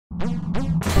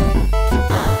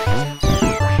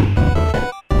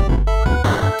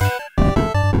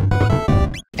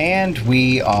And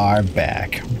we are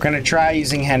back. We're gonna try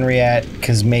using Henriett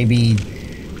because maybe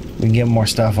we can get more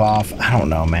stuff off. I don't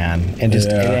know, man. It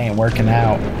ain't working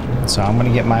out. So I'm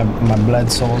gonna get my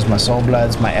blood souls, my soul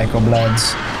bloods, my echo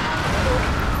bloods,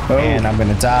 and I'm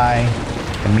gonna die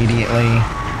immediately.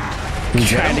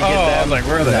 Trying to get them. I was like,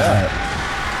 where are they at?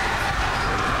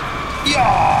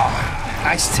 Yeah,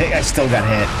 I still got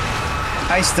hit.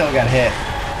 I still got hit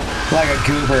like a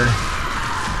goober.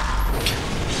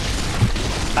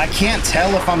 I can't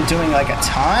tell if I'm doing like a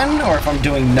ton or if I'm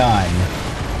doing none.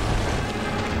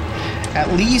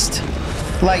 At least,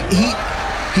 like, he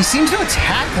seems to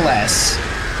attack less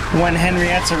when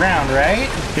Henriette's around, right?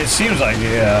 It seems like,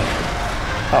 yeah.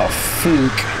 Oh,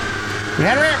 fook.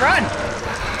 Henriette, run!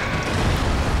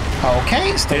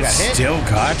 Okay, still got hit. Still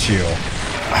got you.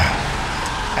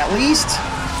 At least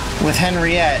with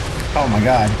Henriette. Oh my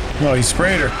god. No, he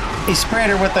sprayed her. He sprayed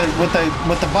her with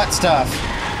the butt stuff.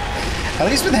 At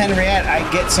least with Henriette, I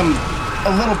get a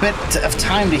little bit of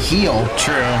time to heal.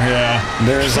 True, yeah.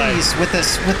 There's please, with the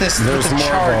more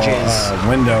charges, of a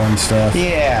window and stuff.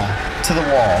 Yeah, to the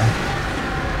wall.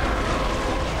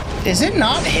 Is it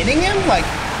not hitting him? Like,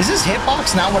 is this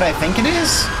hitbox not what I think it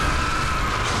is?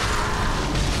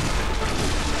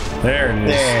 There it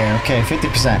is. There, okay,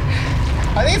 50%.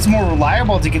 I think it's more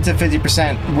reliable to get to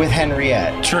 50% with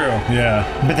Henriette. True, yeah.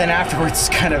 But then afterwards, it's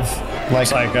kind of like,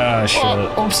 shit.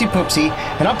 Oopsie poopsie.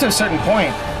 And up to a certain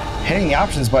point, hitting the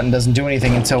options button doesn't do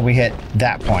anything until we hit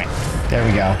that point. There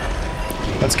we go.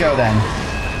 Let's go then.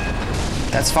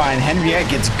 That's fine. Henriette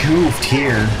gets goofed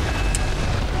here.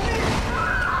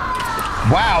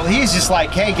 Wow, he's just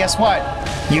like, hey, guess what?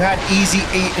 You had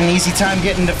an easy time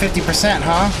getting to 50%,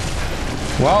 huh?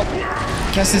 Well,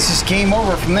 guess this is game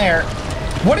over from there.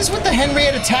 What is with the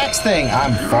Henriette attacks thing?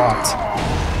 I'm fucked.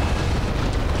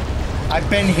 I've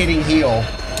been hitting heal.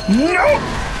 No!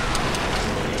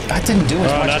 That didn't do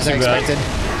as much as I expected.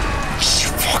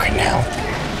 Fucking hell.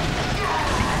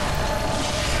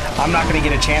 I'm not going to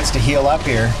get a chance to heal up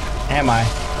here, am I?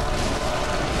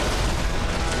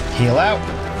 Heal out.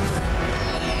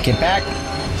 Get back.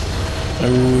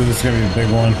 Ooh, this is going to be a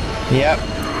big one. Yep.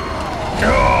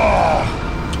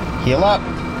 Ugh. Heal up.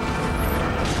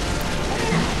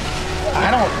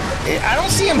 I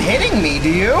don't see him hitting me, do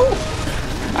you?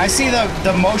 I see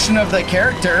the motion of the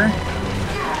character.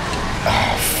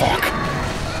 Oh, fuck.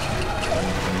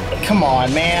 Come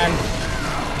on, man.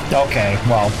 Okay,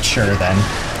 well, sure then,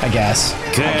 I guess.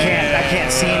 I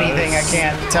can't see anything. I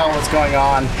can't tell what's going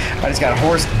on. I just got a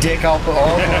horse dick all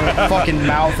over my fucking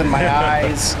mouth and my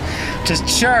eyes. Just,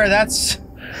 sure, that's...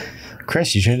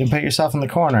 Chris, you shouldn't put yourself in the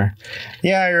corner.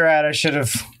 Yeah, you're right. I should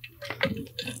have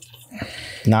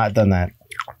not done that.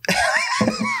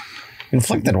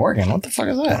 Inflicted organ. What the fuck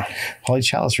is that? Holy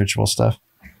Chalice ritual stuff.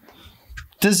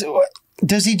 Does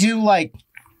he do like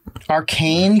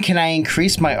arcane? Can I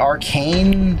increase my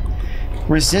arcane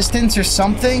resistance or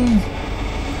something?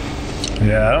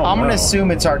 Yeah, I'm gonna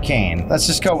assume it's arcane. Let's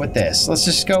just go with this. Let's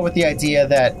just go with the idea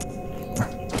that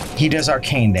he does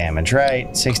arcane damage,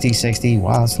 right? 60, 60.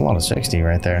 Wow, that's a lot of 60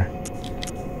 right there.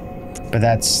 But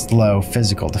that's low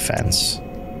physical defense.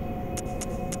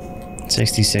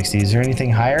 60, 60. Is there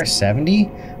anything higher? 70?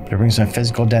 But it brings my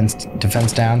physical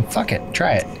defense down. Fuck it.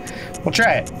 Try it. We'll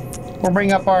try it. We'll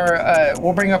bring up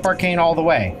arcane all the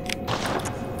way.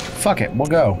 Fuck it. We'll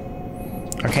go.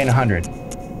 Arcane 100.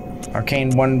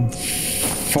 Arcane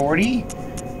 140.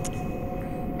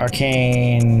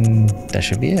 Arcane. That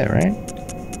should be it, right?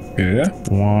 Yeah.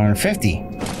 150.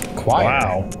 Quiet.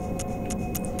 Wow.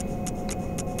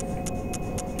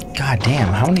 God damn,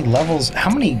 how many levels, how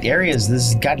many areas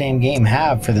does this goddamn game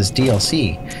have for this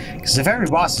DLC? Because if every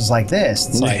boss is like this,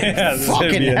 it's like, yeah, this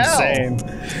fucking would be hell. Insane.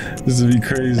 This would be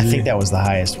crazy. I think that was the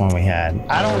highest one we had.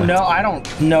 I don't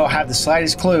know, have the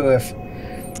slightest clue if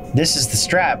this is the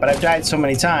strat, but I've died so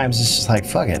many times, it's just like,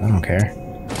 fuck it, I don't care.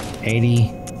 80.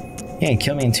 You ain't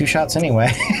kill me in 2 shots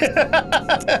anyway.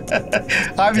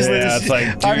 Obviously, yeah, this,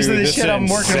 like, dude, obviously this shit I'm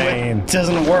working with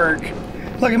doesn't work.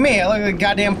 Look at me, I look like a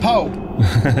goddamn Pope.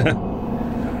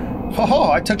 Oh,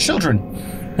 I took children.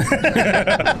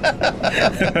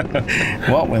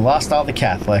 Well, we lost all the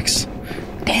Catholics.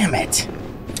 Damn it.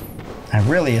 I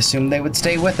really assumed they would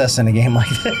stay with us in a game like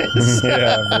this.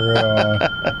 Yeah, bro.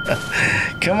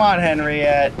 Come on,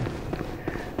 Henriette.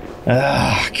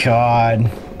 Oh,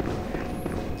 God.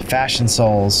 Fashion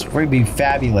souls. We're gonna be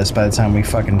fabulous by the time we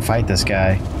fucking fight this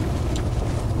guy.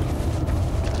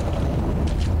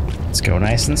 Let's go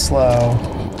nice and slow.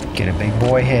 Get a big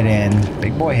boy hit in.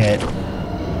 Big boy hit.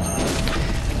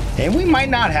 And we might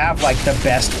not have, like, the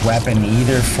best weapon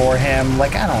either for him.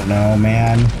 Like, I don't know,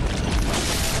 man.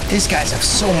 These guys have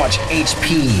so much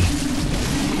HP.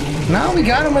 No, we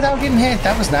got him without getting hit.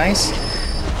 That was nice.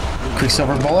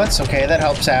 Quicksilver bullets. Okay, that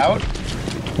helps out.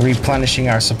 Replenishing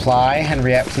our supply.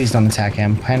 Henriette, please don't attack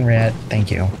him. Henriette, thank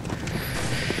you.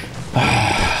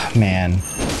 Oh, man.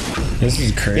 This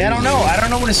is crazy. Yeah, I don't know. I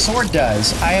don't know what his sword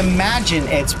does. I imagine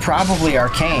it's probably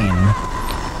arcane.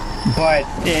 But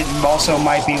it also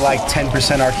might be like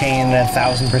 10% arcane and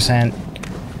 1,000%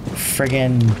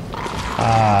 friggin'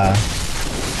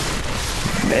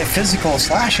 physical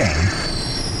slashing.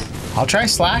 I'll try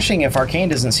slashing if arcane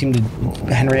doesn't seem to...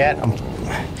 Henriette,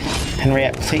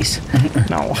 Henriette, please.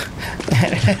 No.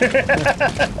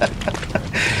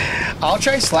 I'll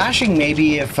try slashing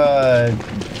maybe if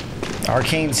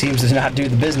arcane seems to not do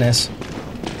the business.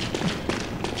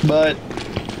 But,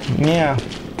 yeah.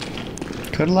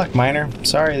 Good luck, Miner.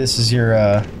 Sorry this is your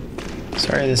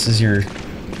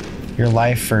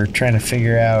life for trying to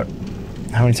figure out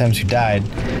how many times you died.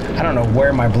 I don't know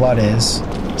where my blood is.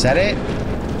 Is that it?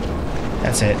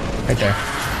 That's it. Right there.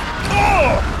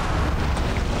 Oh!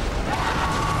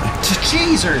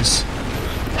 Jeezers!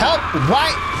 Help!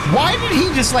 Why did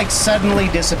he just like suddenly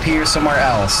disappear somewhere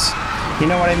else? You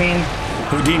know what I mean?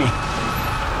 Houdini.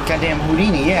 Goddamn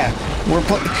Houdini, yeah.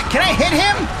 Can I hit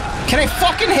him? Can I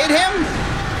fucking hit him?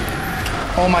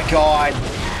 Oh my god.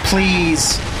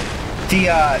 Please.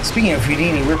 Speaking of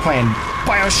Houdini, we're playing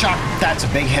Bioshock. That's a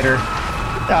big hitter.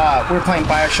 We're playing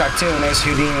Bioshock 2 and there's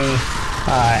Houdini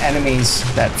enemies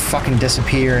that fucking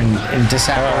disappear and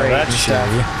disapparate and stuff.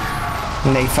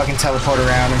 And they fucking teleport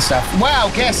around and stuff. Wow,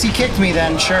 guess he kicked me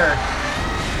then, sure.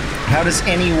 How does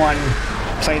anyone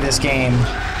play this game?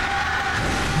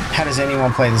 How does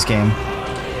anyone play this game?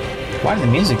 Why did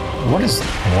the music... What is...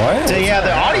 What? Yeah,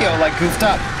 the audio, like, goofed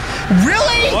up.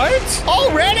 Really? What?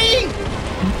 Already?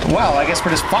 Well, I guess we're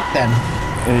just fucked then.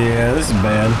 Yeah, this is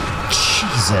bad.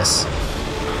 Jesus.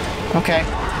 Okay.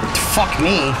 Fuck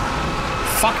me.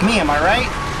 Fuck me, am I right?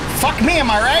 Fuck me,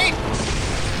 am I right?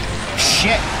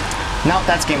 Shit. No,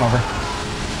 that's game over.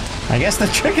 I guess the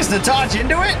trick is to dodge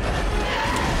into it.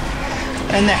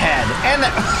 And the head. And the...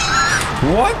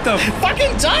 What the...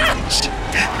 Fucking dodge!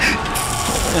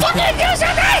 Fucking do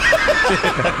something!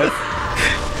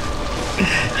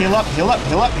 Heal up, heal up,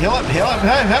 heal up, heal up, heal up.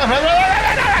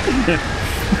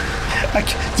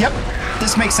 Yep,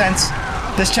 this makes sense.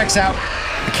 This checks out.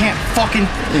 I can't fucking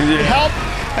help.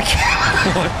 I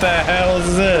can't. What the hell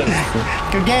is this?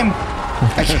 Good game.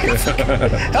 I can't fucking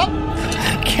help.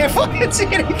 I can't fucking see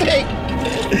anything.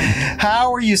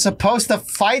 How are you supposed to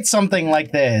fight something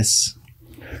like this?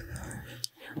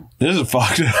 This is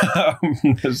fucked up.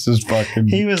 This is fucking...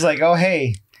 He was like, oh,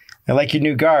 hey, I like your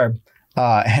new garb.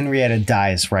 Henrietta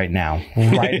dies right now.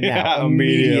 Right now.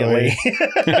 Immediately.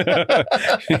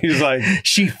 He's like...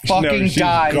 She fucking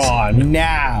dies gone.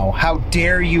 now. How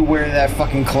dare you wear that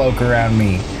fucking cloak around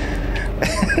me?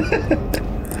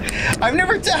 I've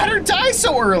never had her die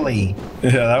so early.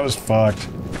 Yeah, that was fucked.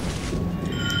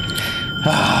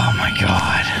 Oh my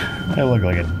god. I look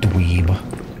like a dweeb.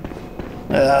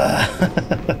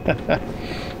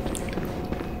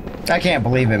 I can't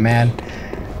believe it, man.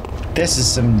 This is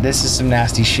some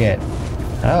nasty shit.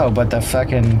 Oh, but the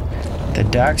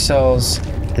Dark Souls,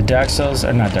 the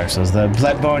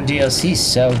Bloodborne DLC is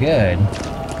so good.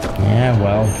 Yeah,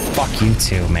 well, fuck you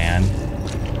too, man.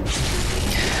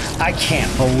 I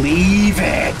can't believe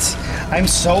it. I'm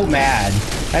so mad.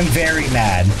 I'm very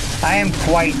mad. I am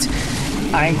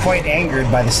quite angered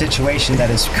by the situation that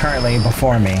is currently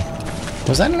before me.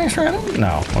 Was that an extra item?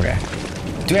 No. Okay.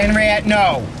 Do Henriette?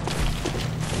 No.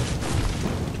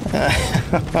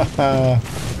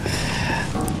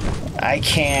 I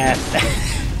can't.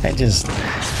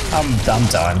 I'm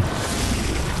done.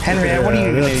 Henriette, what are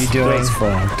you doing? That's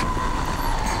fucked.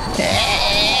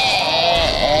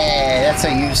 That's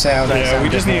how you sound. Yeah, we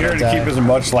just need her to keep as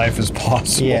much life as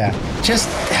possible. Yeah. Just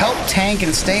help tank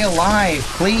and stay alive,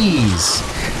 please.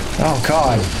 Oh,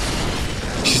 God.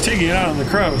 She's taking it out on the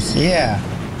crows. Yeah.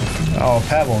 Oh,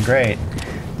 Pebble, great.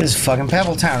 This is fucking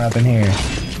Pebble Town up in here.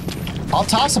 I'll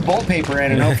toss a bolt paper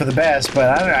in and hope for the best, but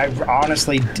I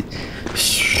honestly...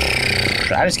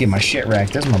 I just get my shit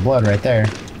wrecked. There's my blood right there.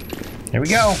 There we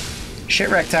go. Shit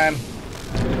wreck time.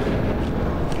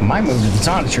 Might move to the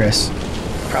Tonitrus.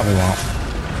 Probably won't.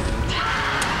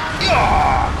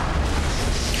 Yeah!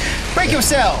 Break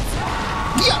yourself!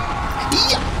 Yeah!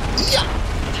 Yeah! Yeah!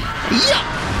 Yeah!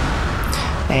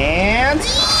 And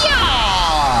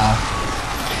yeah!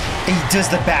 He does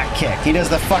the back kick. He does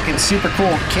the fucking super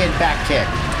cool kid back kick.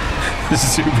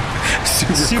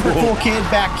 super cool kid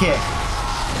back kick.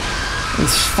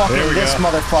 It's fucking this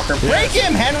motherfucker. Yes. Break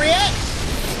him, Henriette!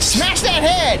 Smash that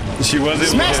head! She wasn't.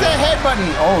 Smash that head button!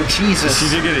 Oh, Jesus. She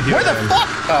did get a hit. Where the fuck?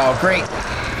 Oh, great.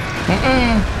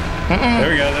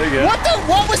 There we go, there you go.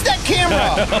 What was that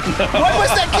camera? What was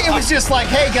that camera? It was just like,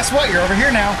 hey, guess what? You're over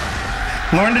here now.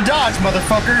 Learn to dodge,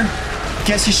 motherfucker.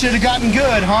 Guess you should have gotten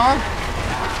good, huh?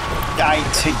 I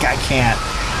can't.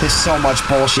 There's so much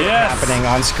bullshit happening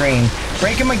on screen.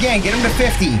 Break him again. Get him to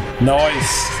 50.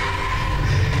 Nice.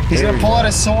 He's gonna pull out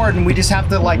a sword and we just have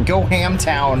to like go ham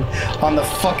town on the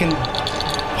fucking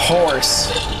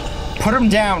horse. Put him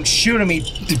down, shoot him,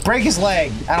 break his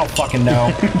leg. I don't fucking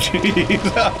know. Jeez.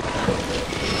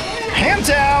 Ham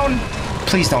town!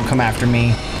 Please don't come after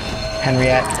me,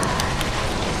 Henriette.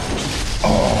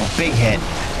 Oh, big hit.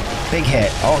 Big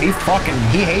hit. Oh, he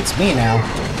hates me now.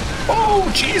 Oh,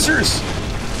 Jesus.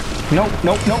 Nope.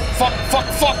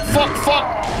 Fuck.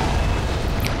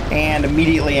 And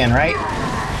immediately in, right?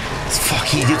 Fuck,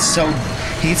 he gets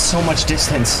so much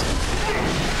distance.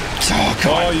 Oh,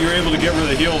 God. Oh, you were able to get rid of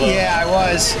the heal, though. Yeah, I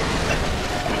was.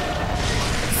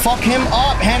 Fuck him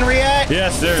up, Henriette.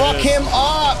 Yes, there Fuck it is. him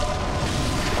up.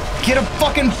 Get a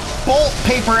fucking bolt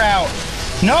paper out.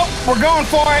 Nope, we're going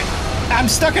for it. I'm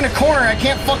stuck in a corner. I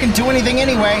can't fucking do anything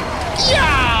anyway.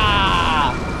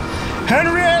 Yeah!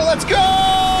 Henriette, let's go!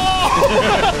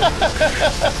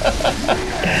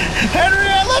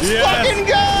 Henriette, let's fucking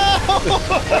go!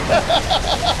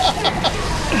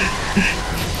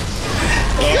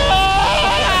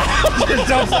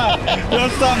 Don't stop.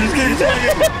 Don't stop. Just keep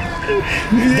swinging.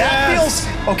 That feels...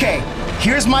 Okay,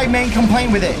 here's my main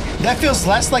complaint with it. That feels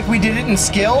less like we did it in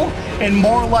skill and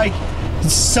more like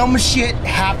some shit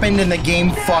happened and the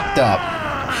game fucked up.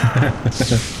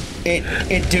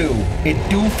 It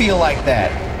do feel like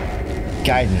that.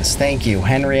 Guidance, thank you.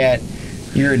 Henriette,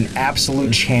 you're an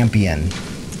absolute champion.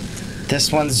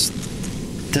 This one's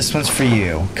for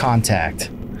you. Contact.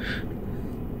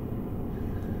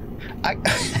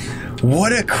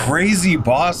 What a crazy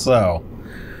boss, though.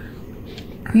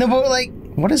 No, but like,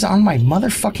 what is on my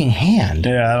motherfucking hand?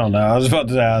 Yeah, I don't know. I was about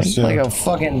to ask. Like a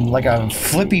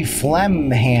flippy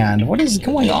phlegm hand. What is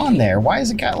going on there? Why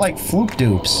has it got like floop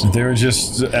dupes? They were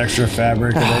just extra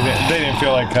fabric. And they didn't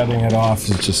feel like cutting it off.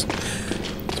 It's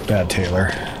bad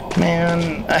tailor.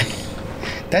 Man,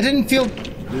 that didn't feel...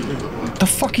 The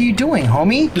fuck are you doing,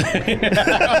 homie?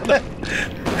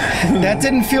 That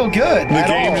didn't feel good. The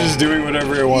game's just doing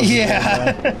whatever it wants.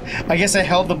 Yeah. I guess I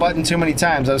held the button too many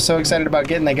times. I was so excited about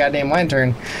getting that goddamn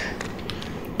lantern.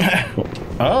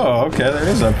 Oh, okay. There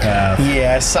is a path.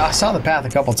 Yeah, I saw the path a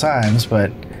couple times,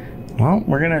 but... Well,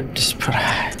 we're gonna just put...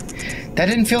 That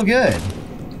didn't feel good.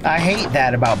 I hate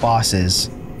that about bosses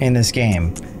in this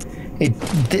game.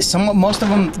 Most of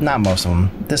them... Not most of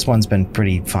them. This one's been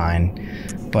pretty fine.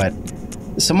 But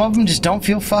some of them just don't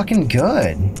feel fucking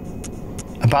good.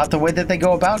 About the way that they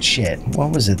go about shit.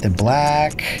 What was it? The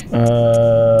black...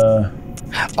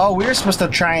 Oh, we were supposed to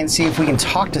try and see if we can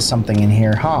talk to something in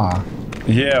here, huh?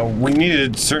 Yeah, we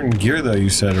needed certain gear, though, you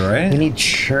said, right? We need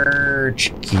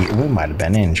church gear. We might have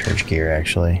been in church gear,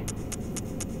 actually.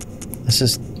 This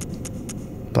is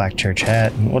black church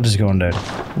hat. We'll just go into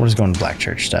black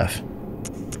church stuff.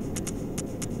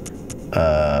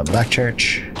 Black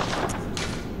church.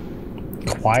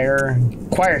 Choir.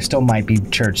 Choir still might be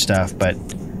church stuff, but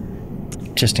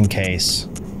just in case.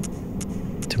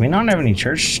 Do we not have any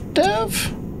church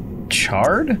stuff?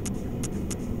 Chard?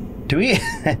 Do we?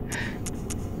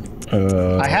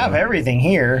 I have everything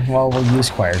here. Well, we'll use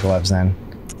choir gloves then.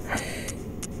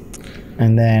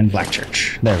 And then black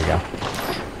church. There we go.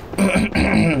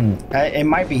 It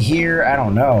might be here. I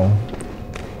don't know.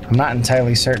 I'm not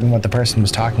entirely certain what the person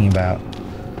was talking about.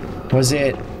 Was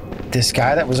it this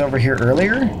guy that was over here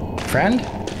earlier? Friend?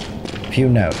 Few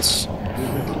notes.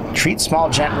 Treat small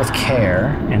gent with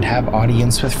care and have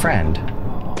audience with friend.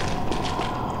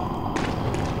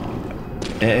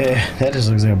 That just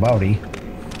looks like a body.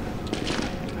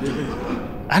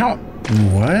 I don't...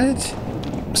 What?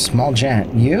 Small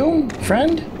gent. You?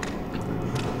 Friend?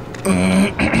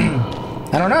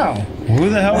 I don't know. Who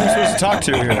the hell are we supposed to talk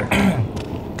to here?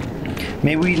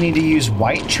 Maybe we need to use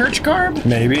white church garb?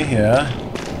 Maybe, yeah.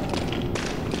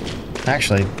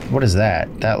 Actually, what is that?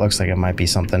 That looks like it might be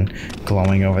something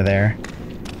glowing over there.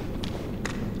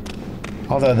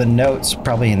 Although the notes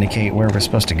probably indicate where we're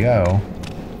supposed to go.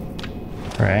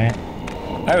 Right?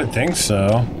 I would think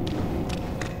so.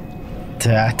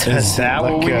 Is that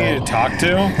what we need to talk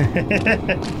to?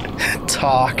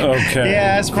 Talk. Okay.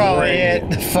 Yeah, that's probably it.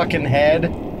 The fucking head.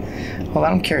 Well,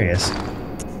 I'm curious.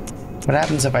 What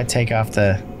happens if I take off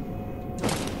the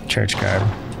church garb?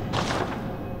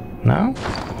 No?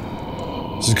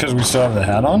 Is it because we still have the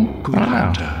hat on? Good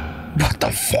hunter. What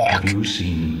the fuck? Have you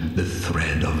seen the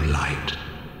thread of light?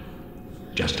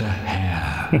 Just a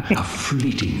hair, a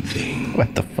fleeting thing.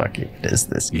 What the fuck is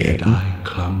this game? Yet I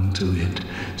clung to it,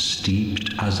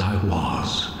 steeped as I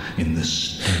was in the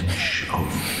stench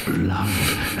of blood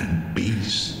and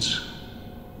beasts.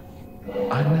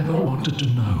 I never wanted to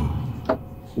know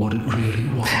what it really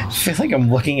was. I feel like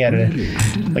I'm looking at it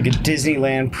like a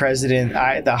Disneyland president,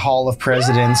 the Hall of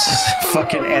Presidents,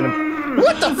 fucking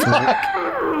What the fuck?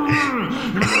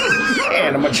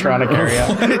 Animatronic area.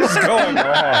 What is going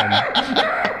on?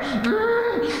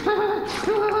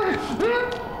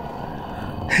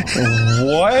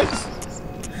 What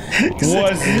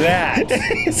was that?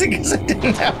 Is it because I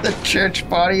didn't have the church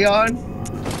body on?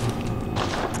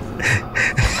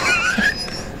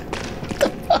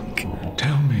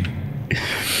 Tell me,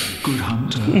 good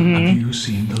hunter, have you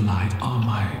seen the light? Are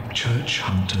my church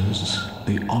hunters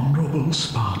the honorable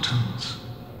Spartans?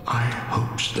 I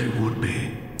hoped they would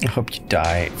be. I hope you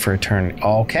die for eternity.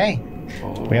 Okay.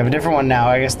 We have a different one now.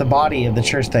 I guess the body of the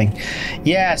church thing.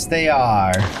 Yes, they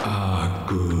are. Ah,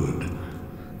 good.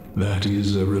 That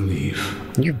is a relief.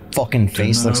 Your fucking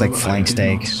face looks like flank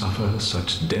steak. I did not suffer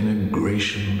such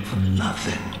denigration for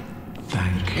nothing.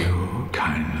 Thank you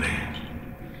kindly.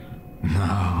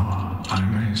 Now I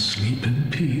may sleep in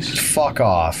peace. Fuck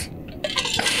off.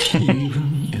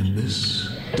 Even in this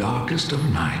darkest of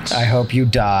nights. I hope you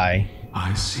die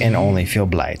I see and only feel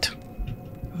blight.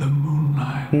 the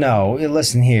moonlight. No,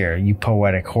 listen here, you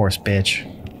poetic horse bitch.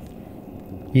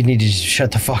 You need to just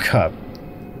shut the fuck up.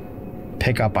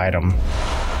 Pick up item.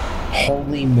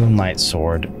 Holy Moonlight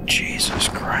Sword. Jesus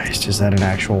Christ, is that an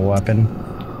actual weapon?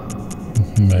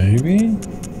 Maybe?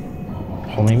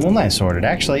 Holy Moonlight Sword, it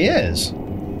actually is.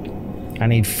 I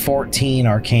need 14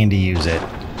 arcane to use it.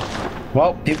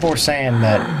 Well, people were saying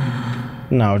that...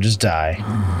 No, just die.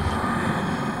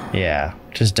 Yeah,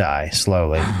 just die,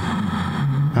 slowly.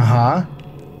 Uh-huh.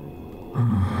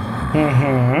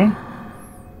 Mm-hmm.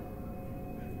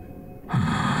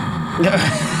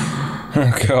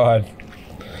 Oh, God.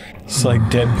 It's like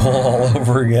Deadpool all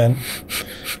over again.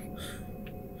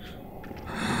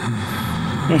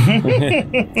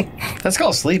 That's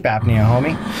called sleep apnea,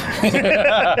 homie.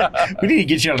 We need to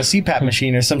get you on a CPAP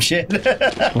machine or some shit.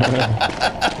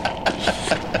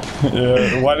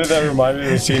 Yeah, why did that remind me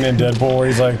of the scene in Deadpool where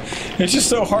he's like, it's just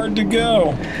so hard to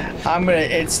go.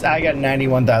 I got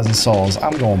 91,000 souls.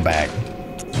 I'm going back.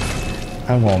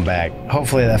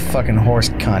 Hopefully that fucking horse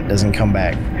cunt doesn't come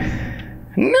back.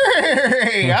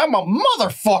 Nay, I'm a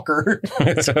motherfucker.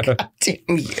 God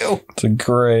damn you. It's a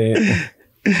great...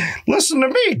 Listen to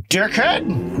me,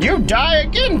 dickhead. You die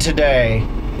again today.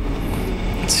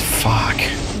 It's fuck.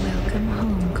 Welcome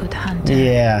home, good hunter.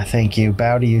 Yeah, thank you.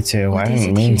 Bow to you too. What I is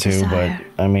didn't it mean you to, desire?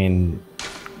 but I mean,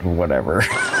 whatever.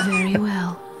 Very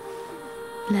well.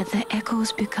 Let the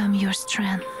echoes become your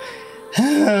strength.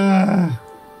 Let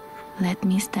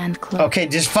me stand close. Okay,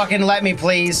 just fucking let me,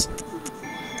 please.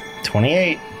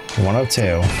 28,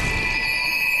 102.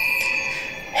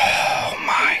 Oh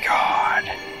my god.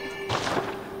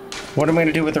 What am I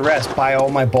gonna do with the rest? Buy all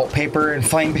my bolt paper and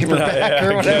flame paper back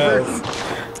or whatever?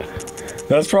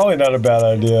 That's probably not a bad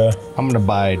idea. I'm gonna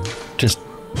buy just...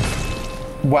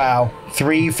 Wow.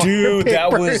 3 fucking Dude, papers.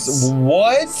 that was...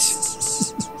 What?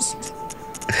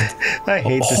 I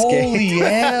hate this game. Holy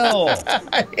hell.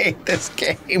 I hate this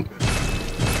game.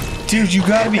 Dude, you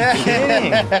gotta be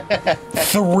kidding.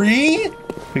 3?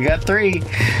 We got 3.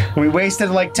 We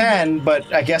wasted like 10,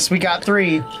 but I guess we got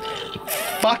 3.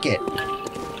 Fuck it.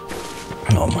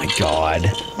 Oh my god.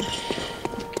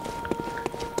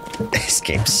 This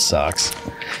game sucks.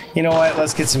 You know what?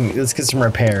 Let's get some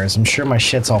repairs. I'm sure my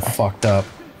shit's all fucked up.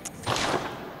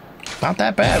 Not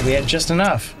that bad. We had just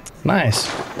enough. Nice.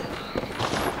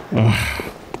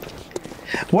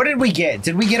 What did we get?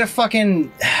 Did we get a fucking... We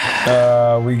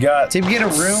got... Did we get a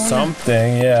rune?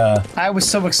 Something, yeah. I was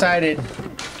so excited.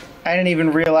 I didn't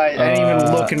even realize. I didn't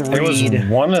even look and read. It was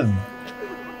one of...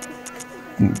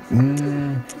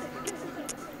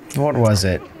 What was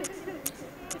it?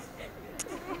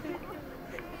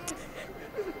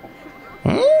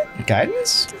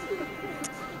 Guidance?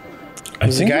 I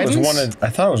think it was one of... I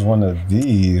thought it was one of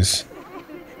these.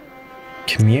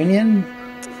 Communion?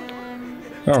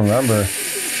 I don't remember. I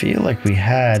feel like we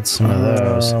had some of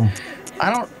those.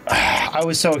 I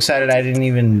was so excited I didn't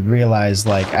even realize,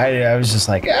 like, I was just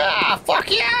like, ah,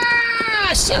 fuck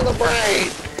yeah!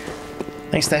 Celebrate!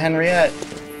 Thanks to Henriett.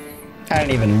 I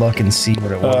didn't even look and see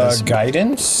what it was.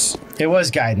 Guidance? It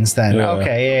was guidance then. Yeah.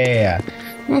 Okay, yeah.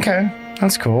 Okay,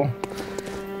 that's cool.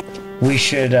 We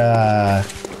should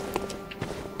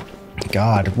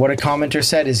God, what a commenter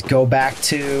said is go back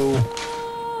to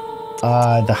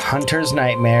the Hunter's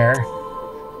Nightmare.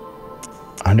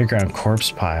 Underground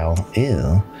corpse pile.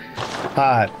 Ew.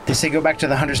 They say go back to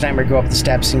the Hunter's Nightmare, go up the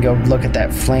steps, and go look at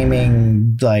that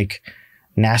flaming, like,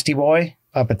 nasty boy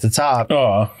up at the top.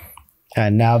 Oh.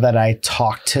 And now that I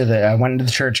talked to I went into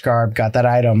the church garb, got that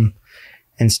item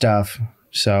and stuff.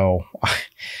 So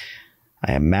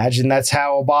I imagine that's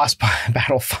how a boss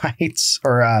battle fights,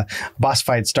 or a boss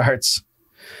fight starts.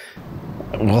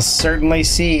 We'll certainly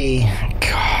see.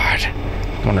 God,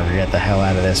 I'm gonna get the hell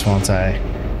out of this, won't I?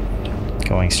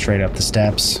 Going straight up the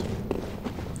steps.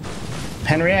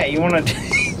 Henriette, you wanna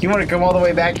come all the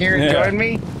way back here and join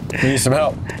me? Need some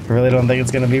help. I really don't think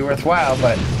it's gonna be worthwhile,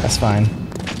 but that's fine.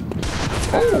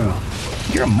 Oh,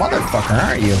 you're a motherfucker,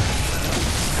 aren't you?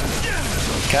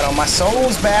 Got all my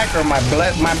souls back, or my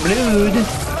blood.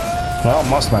 Well,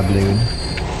 most of my blood.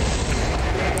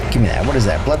 Give me that. What is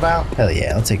that? Blood vial? Hell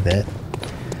yeah, I'll take that.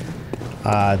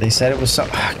 They said it was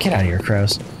something. Get out of here,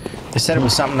 crows. They said it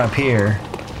was something up here.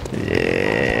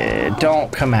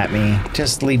 Don't come at me.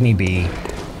 Just leave me be.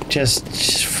 Just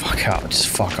fuck out. Just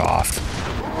fuck off.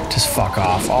 Just fuck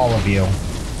off, all of you.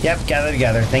 Yep, gather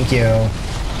together. Thank you.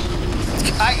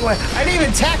 I didn't even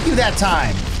attack you that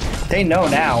time. They know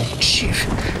now.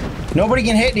 Nobody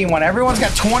can hit anyone. Everyone's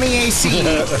got 20 AC.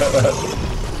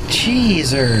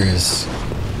 Jeezers.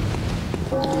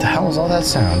 What the hell is all that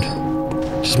sound?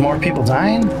 Just more people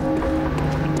dying?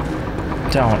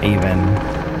 Don't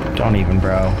even,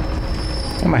 bro.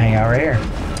 I'm gonna hang out right here.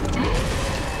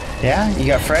 Yeah, you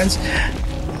got friends?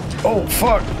 Oh,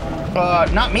 fuck.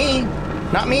 Not me.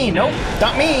 Not me. Nope,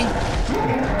 not me.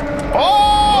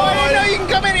 Oh, I didn't know you can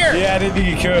come in here. Yeah, I didn't think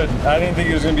you could. I didn't think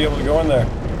he was gonna be able to go in there.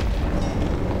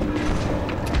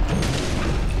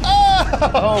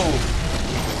 Oh!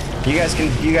 You guys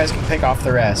can pick off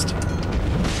the rest.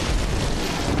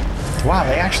 Wow,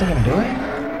 they actually gonna do it?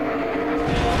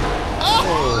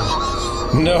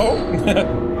 Oh! No.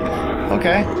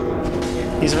 Okay.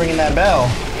 He's ringing that bell.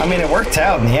 I mean, it worked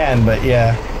out in the end, but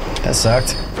yeah, that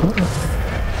sucked.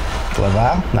 Blood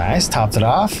vial, nice. Topped it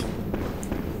off.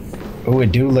 Oh,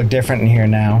 it do look different in here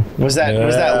now. Was that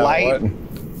light? What?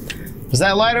 Was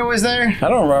that light always there? I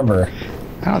don't remember.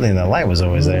 I don't think the light was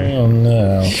always there. Oh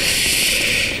no.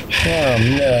 Oh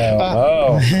no.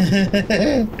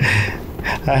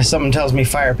 Oh. Something tells me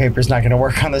fire paper's not going to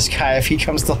work on this guy if he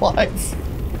comes to life.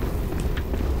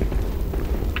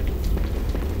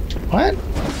 What?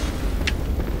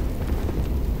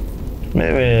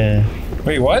 Maybe.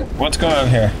 Wait, what? What's going on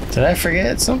here? Did I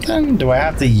forget something? Do I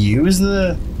have to use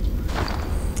the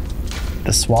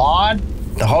sword?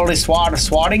 The holy sword,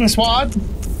 swatting sword?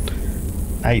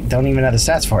 I don't even have the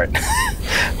stats for it.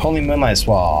 Holy Moonlight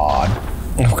Sword.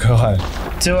 Oh god.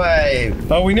 Do I...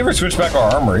 Oh, we never switched back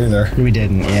our armor either. We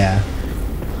didn't, yeah.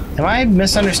 Am I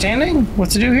misunderstanding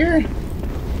what to do here?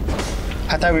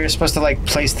 I thought we were supposed to, like,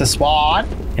 place the sword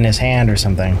in his hand or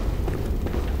something.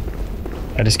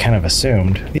 I just kind of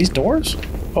assumed. These doors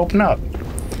open up.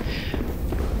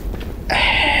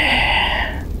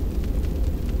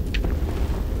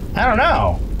 I don't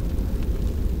know.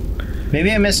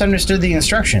 Maybe I misunderstood the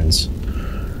instructions.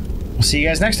 We'll see you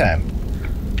guys next time.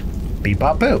 Beep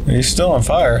bop boop. He's still on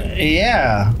fire.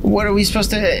 Yeah. What are we supposed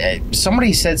to...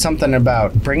 somebody said something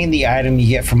about bringing the item you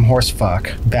get from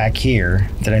Horsefuck back here.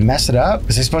 Did I mess it up?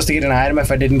 Was I supposed to get an item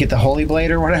if I didn't get the Holy Blade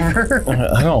or whatever?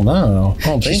 I don't know. I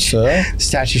don't think so.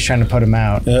 Statue's trying to put him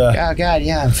out. Yeah. Oh, God,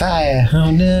 yeah, I'm fire. Oh,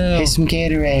 no. Here's some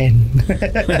Gatorade.